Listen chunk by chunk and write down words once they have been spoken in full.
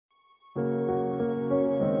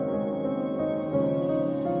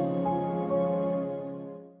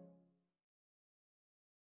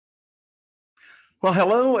Well,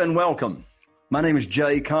 hello and welcome. My name is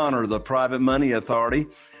Jay Conner, the Private Money Authority,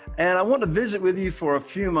 and I want to visit with you for a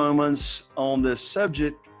few moments on this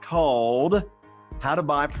subject called How to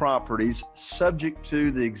Buy Properties Subject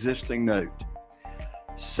to the Existing Note.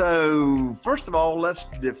 So, first of all, let's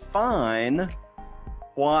define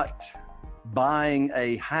what buying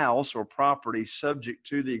a house or property subject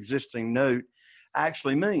to the existing note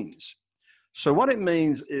actually means. So, what it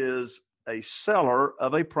means is a seller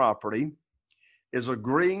of a property is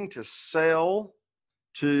agreeing to sell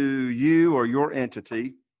to you or your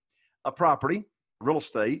entity a property, real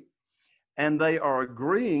estate, and they are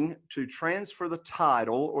agreeing to transfer the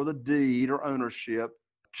title or the deed or ownership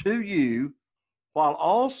to you while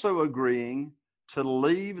also agreeing to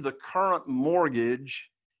leave the current mortgage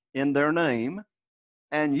in their name,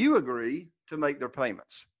 and you agree to make their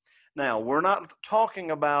payments. Now, we're not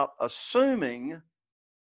talking about assuming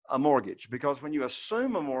a mortgage, because when you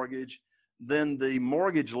assume a mortgage, then the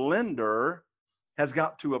mortgage lender has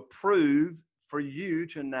got to approve for you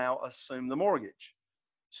to now assume the mortgage.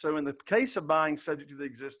 So in the case of buying subject to the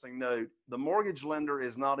existing note, the mortgage lender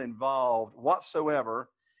is not involved whatsoever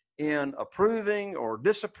in approving or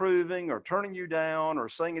disapproving or turning you down or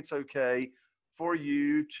saying it's okay for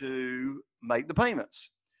you to make the payments.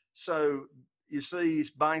 So you see,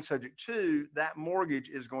 buying subject to, that mortgage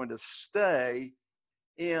is going to stay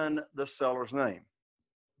in the seller's name.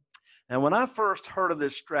 And when I first heard of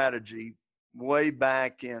this strategy way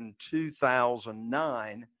back in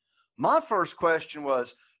 2009, my first question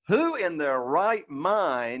was, who in their right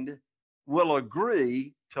mind will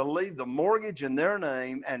agree to leave the mortgage in their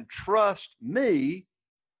name and trust me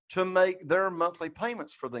to make their monthly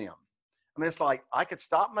payments for them? I mean, it's like I could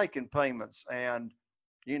stop making payments and,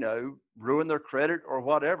 ruin their credit or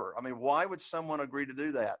whatever. I mean, why would someone agree to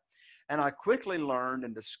do that? And I quickly learned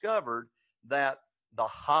and discovered that the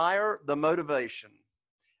higher the motivation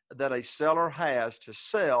that a seller has to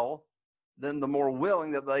sell, then the more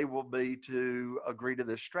willing that they will be to agree to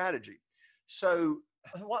this strategy. So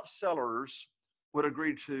what sellers would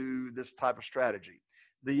agree to this type of strategy?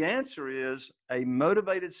 The answer is a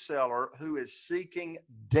motivated seller who is seeking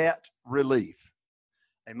debt relief.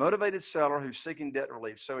 A motivated seller who's seeking debt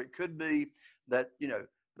relief. So it could be that,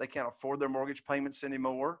 they can't afford their mortgage payments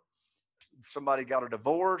anymore. Somebody got a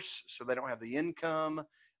divorce, so they don't have the income,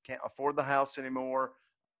 can't afford the house anymore.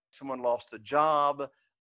 Someone lost a job,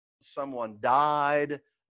 someone died,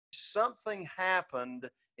 something happened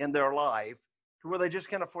in their life to where they just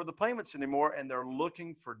can't afford the payments anymore, and they're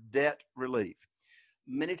looking for debt relief.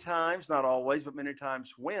 Many times, not always, but many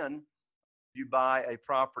times when you buy a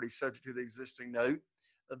property subject to the existing note,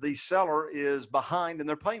 the seller is behind in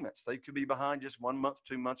their payments. They could be behind just 1 month,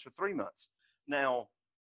 2 months, or 3 months. Now,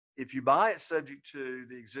 if you buy it subject to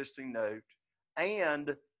the existing note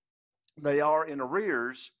and they are in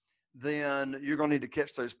arrears, then you're going to need to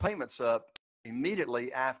catch those payments up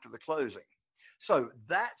immediately after the closing. So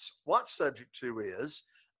that's what subject to is.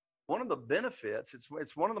 One of the benefits,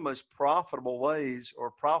 it's one of the most profitable ways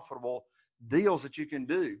or profitable deals that you can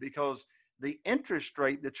do, because the interest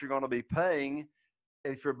rate that you're going to be paying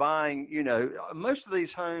if you're buying, most of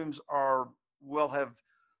these homes will have,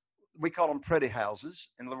 we call them pretty houses.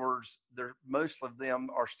 In other words, most of them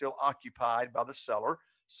are still occupied by the seller,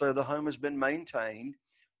 so the home has been maintained.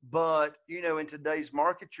 But in today's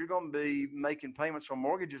market, you're going to be making payments on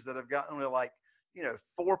mortgages that have got only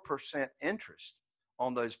 4% interest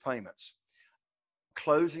on those payments.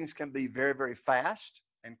 Closings can be very, very fast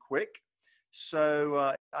and quick.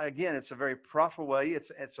 So again, it's a very profitable way.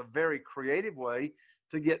 It's a very creative way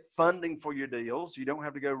to get funding for your deals. You don't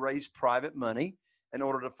have to go raise private money in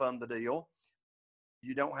order to fund the deal.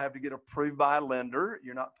 You don't have to get approved by a lender.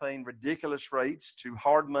 You're not paying ridiculous rates to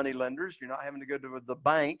hard money lenders. You're not having to go to the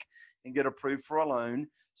bank and get approved for a loan.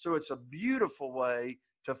 So it's a beautiful way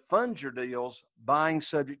to fund your deals, buying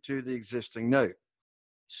subject to the existing note.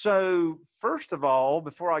 So first of all,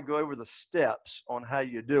 before I go over the steps on how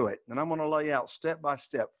you do it, and I'm going to lay out step by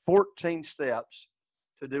step, 14 steps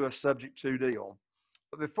to do a subject to deal.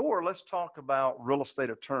 But before, let's talk about real estate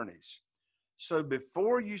attorneys. So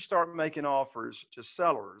before you start making offers to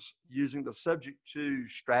sellers using the subject to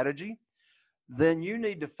strategy, then you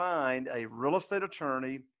need to find a real estate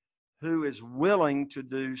attorney who is willing to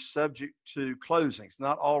do subject to closings.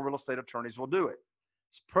 Not all real estate attorneys will do it.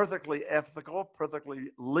 It's perfectly ethical,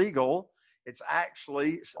 perfectly legal. It's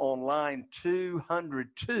actually on line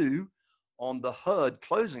 202 on the HUD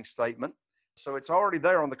closing statement. So it's already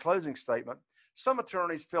there on the closing statement. Some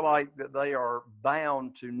attorneys feel like that they are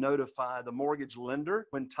bound to notify the mortgage lender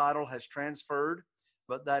when title has transferred,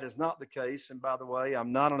 but that is not the case. And by the way,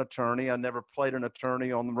 I'm not an attorney. I never played an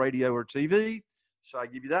attorney on the radio or TV. So I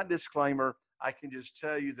give you that disclaimer. I can just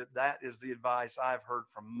tell you that that is the advice I've heard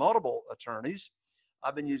from multiple attorneys.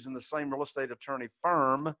 I've been using the same real estate attorney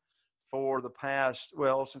firm for the past,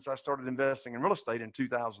 well, since I started investing in real estate in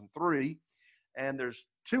 2003. And there's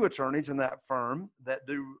two attorneys in that firm that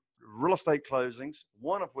do real estate closings,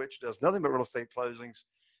 one of which does nothing but real estate closings.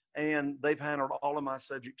 And they've handled all of my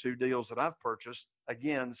subject to deals that I've purchased,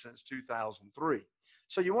 again, since 2003.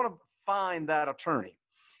 So you want to find that attorney.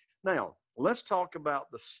 Now, let's talk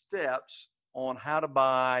about the steps on how to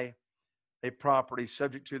buy a property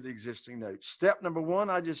subject to the existing note. Step number one,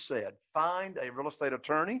 I just said, find a real estate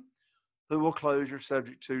attorney who will close your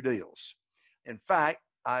subject to deals. In fact,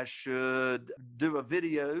 I should do a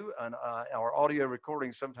video or audio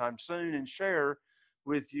recording sometime soon and share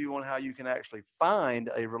with you on how you can actually find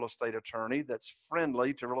a real estate attorney that's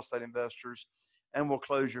friendly to real estate investors and will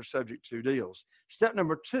close your subject to deals. Step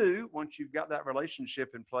number two, once you've got that relationship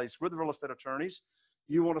in place with the real estate attorneys,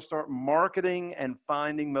 you want to start marketing and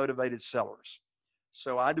finding motivated sellers.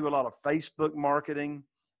 So I do a lot of Facebook marketing.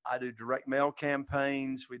 I do direct mail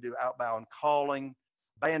campaigns. We do outbound calling.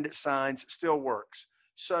 Bandit signs still works.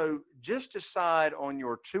 So just decide on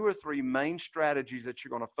your 2 or 3 main strategies that you're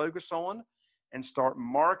going to focus on and start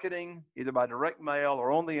marketing either by direct mail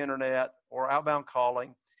or on the internet or outbound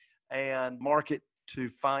calling and market to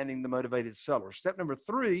finding the motivated seller. Step number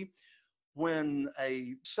 3, when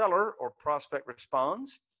a seller or prospect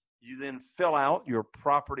responds, you then fill out your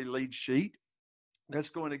property lead sheet. That's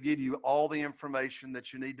going to give you all the information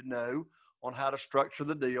that you need to know on how to structure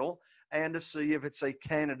the deal and to see if it's a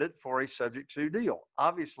candidate for a subject to deal.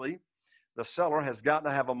 Obviously, the seller has got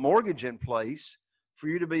to have a mortgage in place for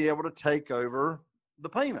you to be able to take over the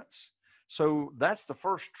payments. So that's the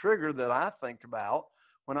first trigger that I think about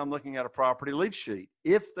when I'm looking at a property lead sheet.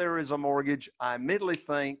 If there is a mortgage, I immediately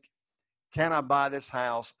think, can I buy this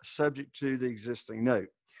house subject to the existing note?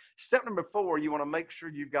 Step number 4, you want to make sure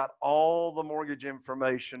you've got all the mortgage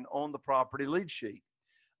information on the property lead sheet.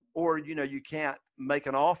 Or, you can't make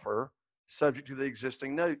an offer subject to the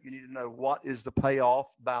existing note. You need to know what is the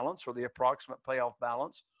payoff balance or the approximate payoff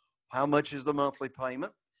balance. How much is the monthly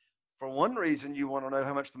payment? For one reason you want to know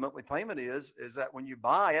how much the monthly payment is that when you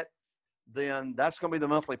buy it, then that's going to be the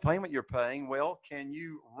monthly payment you're paying. Well, can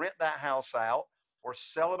you rent that house out or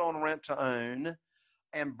sell it on rent to own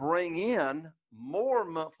and bring in more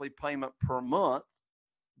monthly payment per month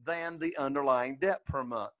than the underlying debt per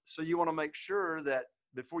month? So you want to make sure that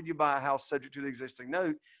before you buy a house subject to the existing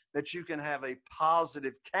note, that you can have a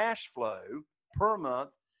positive cash flow per month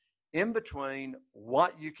in between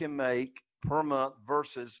what you can make per month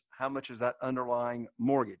versus how much is that underlying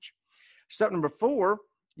mortgage. Step number 4,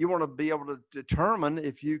 you want to be able to determine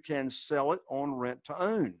if you can sell it on rent to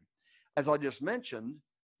own. As I just mentioned,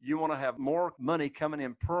 you want to have more money coming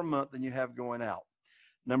in per month than you have going out.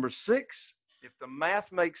 Number 6, if the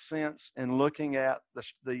math makes sense in looking at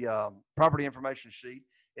the property information sheet,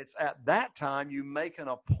 it's at that time you make an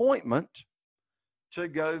appointment to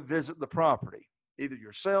go visit the property, either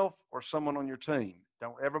yourself or someone on your team.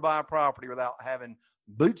 Don't ever buy a property without having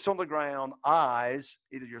boots on the ground, eyes,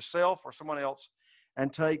 either yourself or someone else,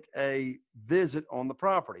 and take a visit on the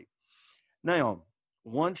property. Now,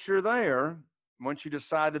 once you're there, once you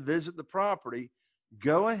decide to visit the property,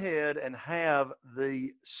 go ahead and have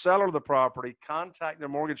the seller of the property contact their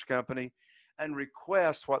mortgage company and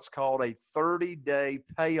request what's called a 30-day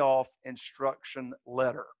payoff instruction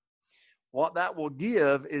letter. What that will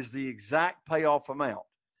give is the exact payoff amount.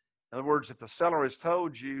 In other words, if the seller has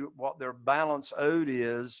told you what their balance owed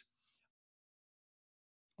is,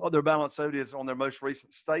 on their most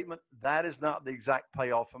recent statement, that is not the exact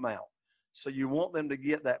payoff amount. So you want them to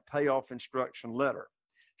get that payoff instruction letter.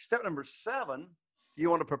 Step number 7, you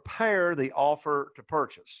want to prepare the offer to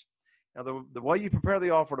purchase. Now, the way you prepare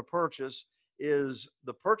the offer to purchase is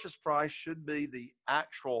the purchase price should be the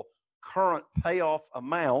actual current payoff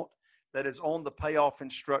amount that is on the payoff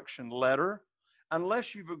instruction letter,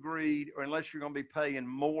 unless you've agreed or unless you're going to be paying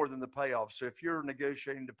more than the payoff. So if you're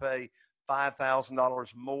negotiating to pay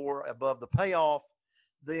 $5,000 more above the payoff,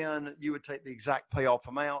 then you would take the exact payoff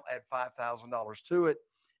amount, add $5,000 to it,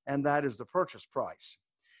 and that is the purchase price.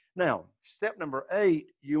 Now, step number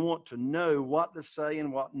 8, you want to know what to say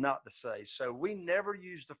and what not to say. So we never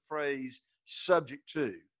use the phrase subject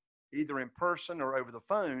to, either in person or over the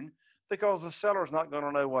phone, because the seller is not going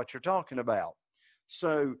to know what you're talking about.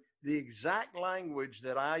 So the exact language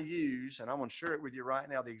that I use, and I'm going to share it with you right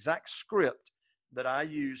now, the exact script that I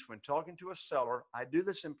use when talking to a seller, I do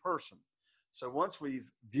this in person. So once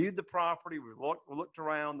we've viewed the property, we've looked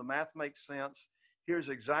around, the math makes sense, here's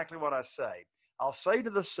exactly what I say. I'll say to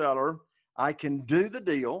the seller, I can do the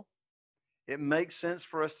deal It makes sense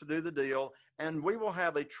for us to do the deal, and we will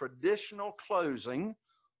have a traditional closing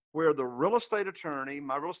where the real estate attorney,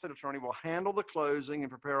 my real estate attorney, will handle the closing and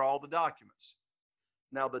prepare all the documents.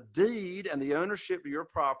 Now, the deed and the ownership of your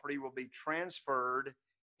property will be transferred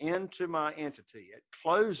into my entity. At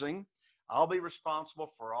closing, I'll be responsible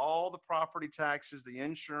for all the property taxes, the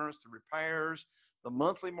insurance, the repairs, the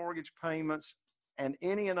monthly mortgage payments, and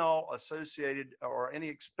any and all associated or any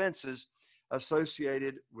expenses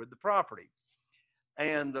associated with the property.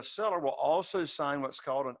 And the seller will also sign what's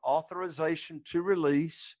called an authorization to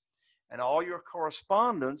release, and all your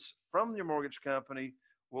correspondence from your mortgage company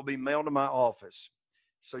will be mailed to my office.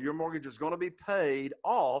 So your mortgage is going to be paid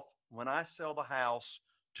off when I sell the house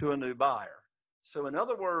to a new buyer. So in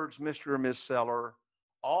other words, Mr. or Ms. Seller,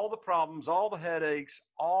 all the problems, all the headaches,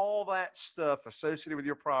 all that stuff associated with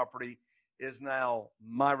your property is now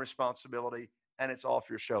my responsibility, and it's off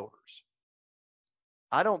your shoulders.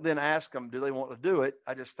 I don't then ask them, do they want to do it?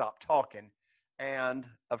 I just stop talking. And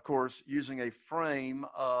of course, using a frame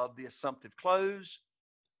of the assumptive close,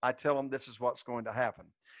 I tell them this is what's going to happen.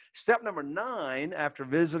 Step number 9, after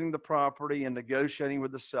visiting the property and negotiating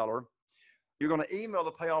with the seller, you're going to email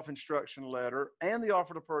the payoff instruction letter and the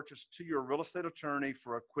offer to purchase to your real estate attorney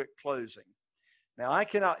for a quick closing. Now, I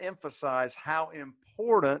cannot emphasize how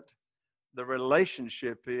important the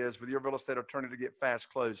relationship is with your real estate attorney to get fast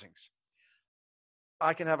closings.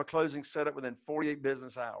 I can have a closing set up within 48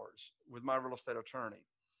 business hours with my real estate attorney.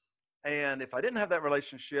 And if I didn't have that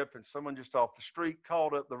relationship and someone just off the street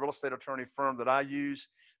called up the real estate attorney firm that I use,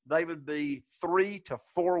 they would be 3 to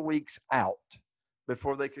 4 weeks out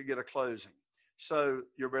before they could get a closing. So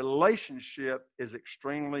your relationship is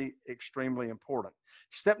extremely, extremely important.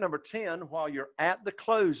 Step number 10, while you're at the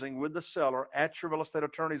closing with the seller at your real estate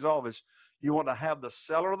attorney's office, you want to have the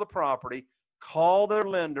seller of the property call their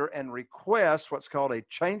lender and request what's called a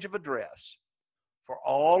change of address for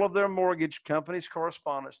all of their mortgage company's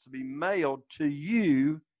correspondence to be mailed to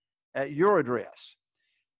you at your address.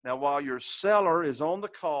 Now, while your seller is on the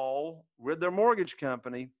call with their mortgage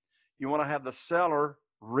company, you want to have the seller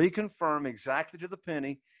reconfirm exactly to the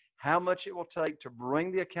penny how much it will take to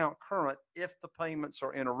bring the account current if the payments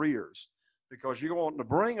are in arrears, because you're wanting to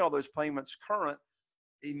bring all those payments current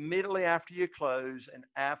immediately after you close and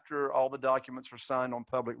after all the documents are signed on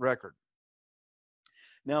public record.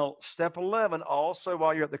 Now, step 11, also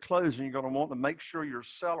while you're at the closing, you're going to want to make sure your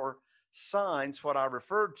seller signs what I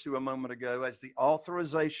referred to a moment ago as the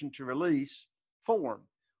authorization to release form,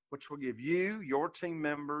 which will give you, your team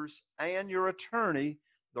members, and your attorney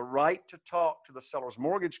the right to talk to the seller's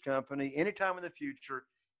mortgage company anytime in the future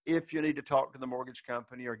if you need to talk to the mortgage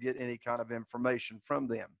company or get any kind of information from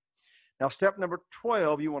them. Now, step number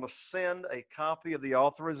 12, you want to send a copy of the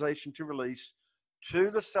authorization to release to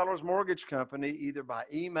the seller's mortgage company, either by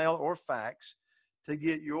email or fax, to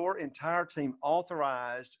get your entire team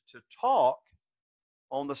authorized to talk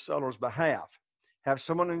on the seller's behalf. Have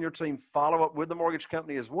someone in your team follow up with the mortgage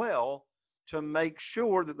company as well to make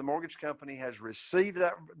sure that the mortgage company has received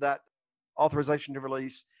that authorization to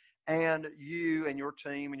release, and you and your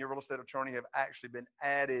team and your real estate attorney have actually been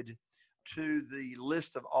added to the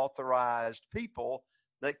list of authorized people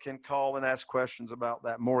that can call and ask questions about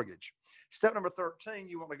that mortgage. Step number 13,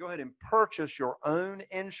 you want to go ahead and purchase your own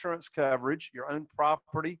insurance coverage, your own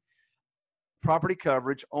property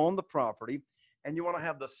coverage on the property, and you want to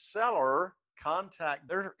have the seller contact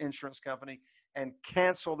their insurance company and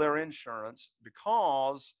cancel their insurance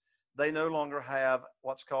because they no longer have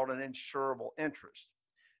what's called an insurable interest.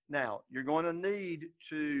 Now, you're going to need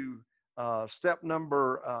to still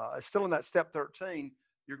in that step 13,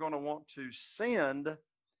 you're going to want to send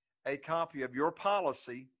a copy of your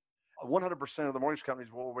policy. 100% of the mortgage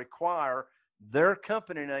companies will require their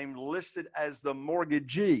company name listed as the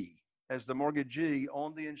mortgagee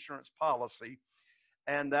on the insurance policy,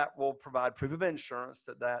 and that will provide proof of insurance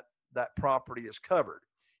that property is covered.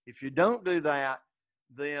 If you don't do that,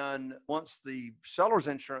 then once the seller's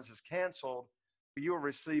insurance is canceled, you will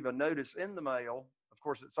receive a notice in the mail. Of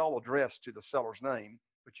course, it's all addressed to the seller's name,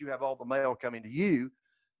 but you have all the mail coming to you.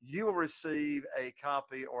 You will receive a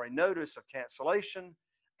copy or a notice of cancellation.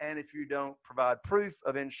 And if you don't provide proof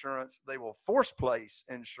of insurance, they will force place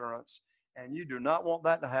insurance. And you do not want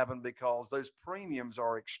that to happen because those premiums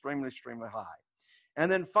are extremely, extremely high.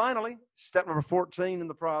 And then finally, step number 14 in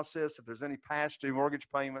the process, if there's any past due mortgage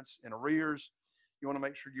payments in arrears, you want to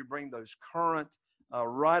make sure you bring those current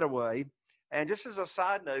right away. And just as a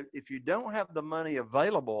side note, if you don't have the money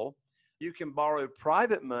available, you can borrow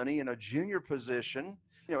private money in a junior position,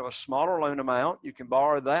 a smaller loan amount. You can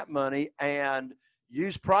borrow that money and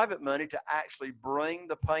use private money to actually bring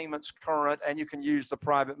the payments current, and you can use the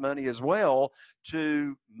private money as well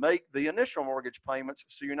to make the initial mortgage payments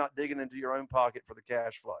so you're not digging into your own pocket for the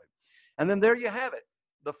cash flow. And then there you have it,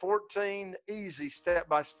 the 14 easy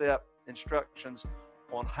step-by-step instructions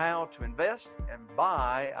on how to invest and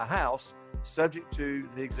buy a house subject to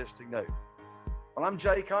the existing note. Well, I'm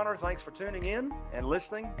Jay Conner. Thanks for tuning in and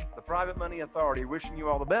listening. The Private Money Authority, wishing you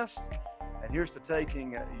all the best. And here's to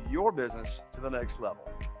taking your business to the next level.